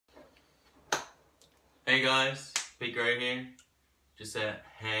Hey guys, Big Robe here. Just a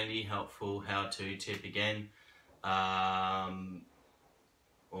handy, helpful how-to tip again. All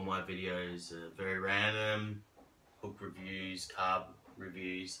my videos are very random, book reviews, car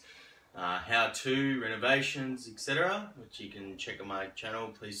reviews, how-to, renovations, etc. which you can check on my channel.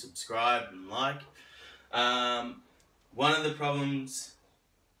 Please subscribe and like. One of the problems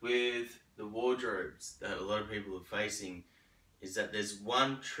with the wardrobes that a lot of people are facing is that there's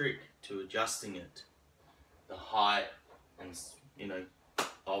one trick to adjusting it. The height and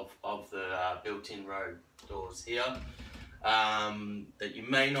of the built-in robe doors here that you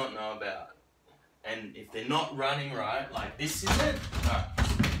may not know about, and if they're not running right, like this isn't right.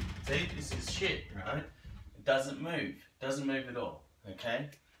 See, this is shit, right? It doesn't move at all. Okay,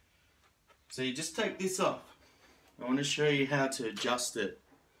 so you just take this off. I want to show you how to adjust it.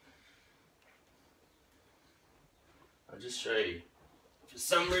 I'll just show you. For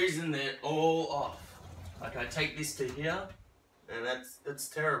some reason they're all off. Like I take this to here, and that's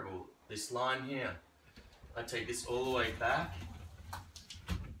terrible. This line here. I take this all the way back.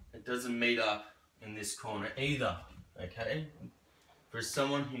 It doesn't meet up in this corner either. Okay? For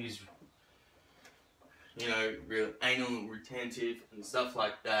someone who's, real anal retentive and stuff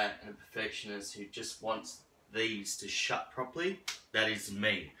like that, and a perfectionist who just wants these to shut properly, that is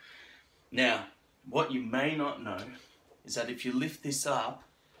me. Now, what you may not know is that if you lift this up,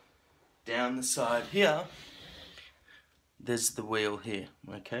 down the side here, there's the wheel here,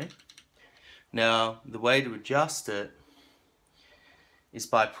 okay? Now, the way to adjust it is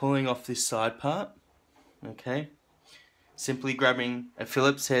by pulling off this side part, okay? Simply grabbing a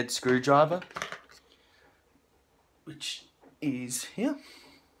Phillips head screwdriver, which is here.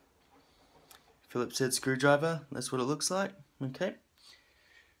 Phillips head screwdriver, that's what it looks like, okay?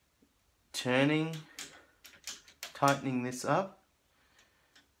 Tightening this up.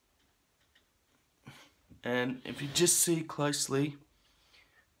 And if you just see closely,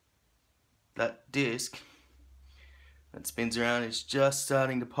 that disc that spins around is just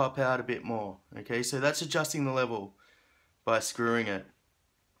starting to pop out a bit more. Okay, so that's adjusting the level by screwing it.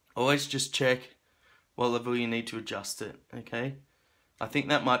 Always just check what level you need to adjust it. Okay, I think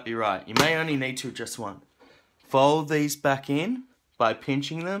that might be right. You may only need to adjust one. Fold these back in by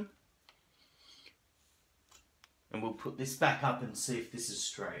pinching them, and we'll put this back up and see if this is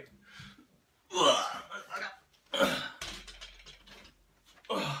straight.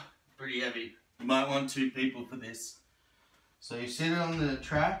 Pretty heavy. You might want 2 people for this. So you sit it on the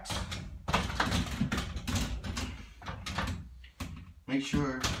tracks. Make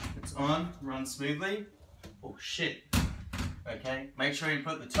sure it's on, runs smoothly. Oh shit. Okay, make sure you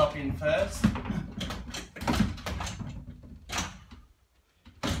put the top in first.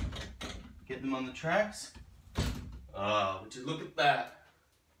 Get them on the tracks. Oh, would you look at that?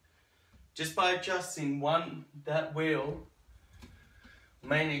 Just by adjusting that wheel,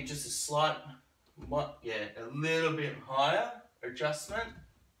 may need just a slight, a little bit higher adjustment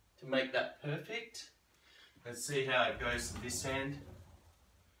to make that perfect. Let's see how it goes to this end.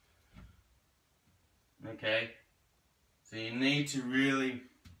 Okay, so you need to really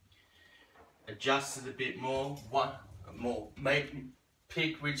adjust it a bit more.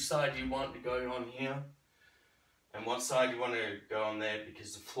 Pick which side you want to go on here, and what side you want to go on there,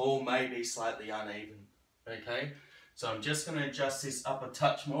 because the floor may be slightly uneven. Okay, so I'm just going to adjust this up a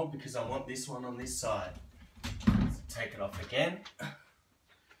touch more because I want this one on this side. So take it off again,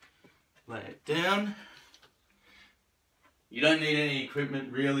 lay it down. You don't need any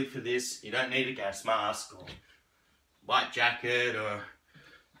equipment really for this. You don't need a gas mask or white jacket or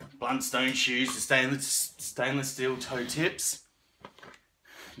bluntstone shoes or stainless steel toe tips.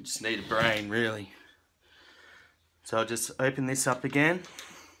 You just need a brain really. So I'll just open this up again.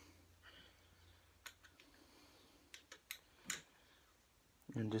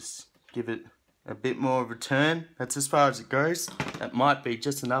 And just give it a bit more of a turn. That's as far as it goes. That might be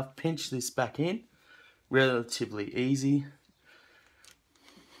just enough. Pinch this back in. Relatively easy.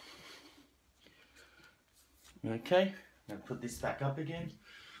 Okay, now put this back up again.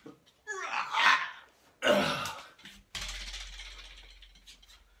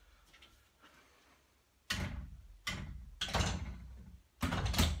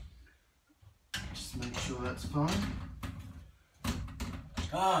 Just make sure that's fine.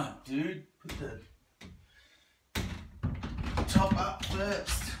 Ah, dude, put the top up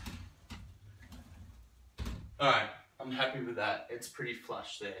first. Alright, I'm happy with that. It's pretty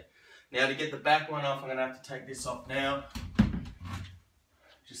flush there. Now to get the back one off, I'm going to have to take this off now.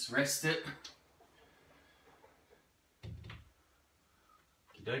 Just rest it.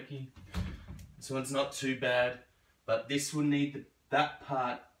 Okie dokie. This one's not too bad, but this will need that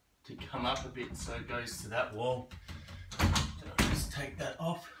part to come up a bit so it goes to that wall. So I'll just take that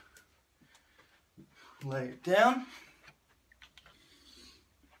off, lay it down.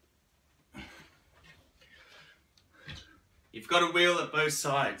 You've got a wheel at both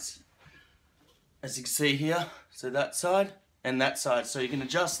sides, as you can see here. So that side and that side, so you can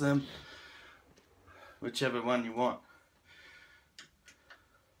adjust them whichever one you want.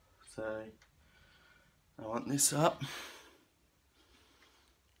 So I want this up.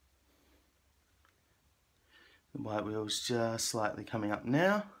 The white wheel's just slightly coming up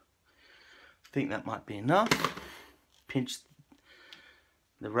now. I think that might be enough. Pinch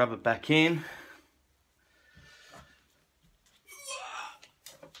the rubber back in.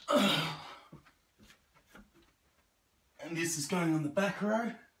 And this is going on the back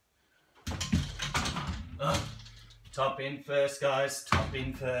row. Top in first, guys. Top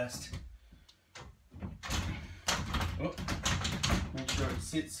in first. Oh, make sure it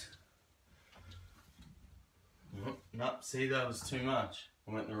sits. Oh, no, see, that was too much.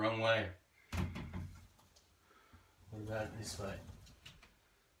 I went the wrong way. What about it this way?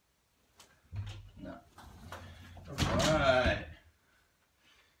 No. Alright.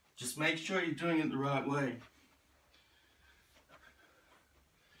 Just make sure you're doing it the right way.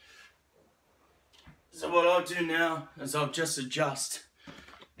 So what I'll do now is I'll just adjust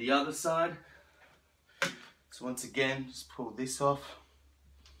the other side. So once again, just pull this off.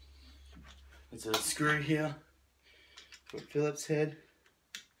 There's a screw here for a Phillips head.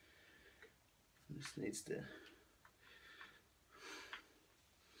 This needs to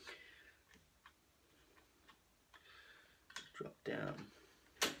drop down.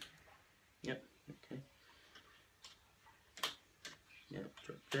 Yep, okay. Yep,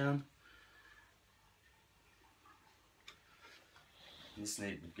 drop down. This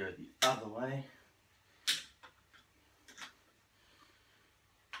needs to go the other way.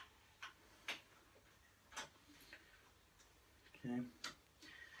 Okay,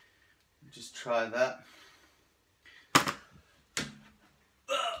 just try that. I'll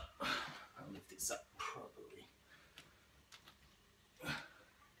lift this up properly.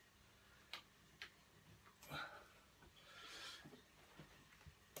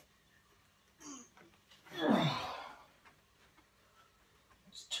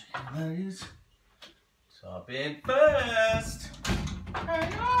 Just check how that is. Top in first.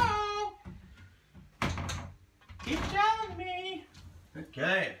 Hello. Keep telling me.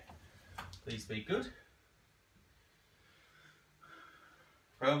 Okay. Please be good.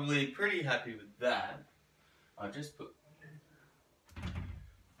 Probably pretty happy with that. I'll just put,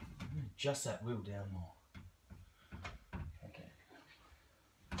 adjust that wheel down more. Okay.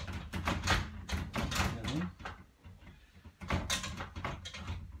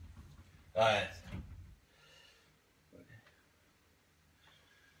 Alright.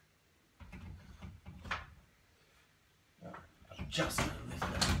 Just gonna lift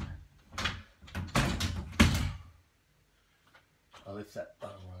that. I'll lift that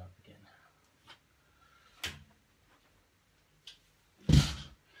bottom one up again.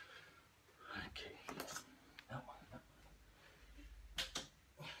 Okay. That one, that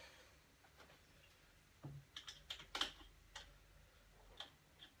one.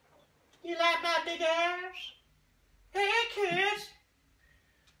 You like my big arms? Hey, kids.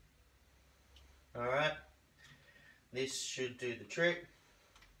 Alright. This should do the trick.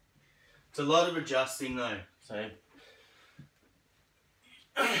 It's a lot of adjusting though, so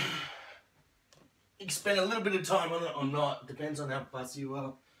you can spend a little bit of time on it or not, depends on how fussy you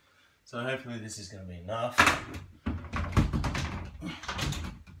are. So hopefully this is going to be enough.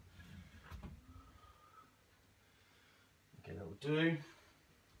 Okay, that will do.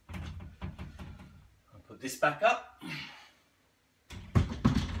 I'll put this back up.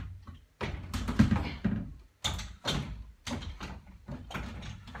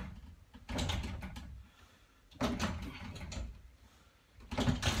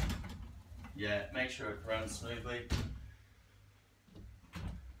 Yeah, make sure it runs smoothly.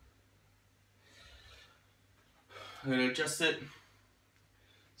 I'm going to adjust it.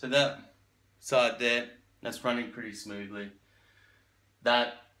 So that side there, that's running pretty smoothly.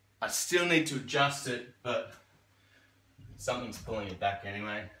 That, I still need to adjust it, but something's pulling it back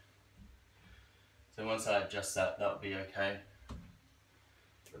anyway. So once I adjust that, that'll be okay.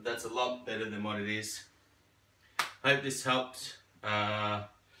 But that's a lot better than what it is. I hope this helped.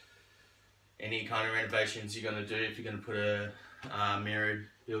 Any kind of renovations you're going to do, if you're going to put a mirrored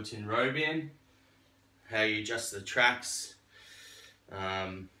built-in Robe in, how you adjust the tracks,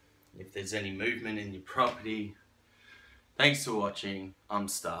 if there's any movement in your property. Thanks for watching. I'm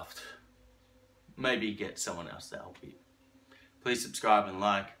stuffed. Maybe get someone else to help you. Please subscribe and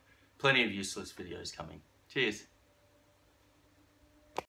like. plenty of useless videos coming. Cheers.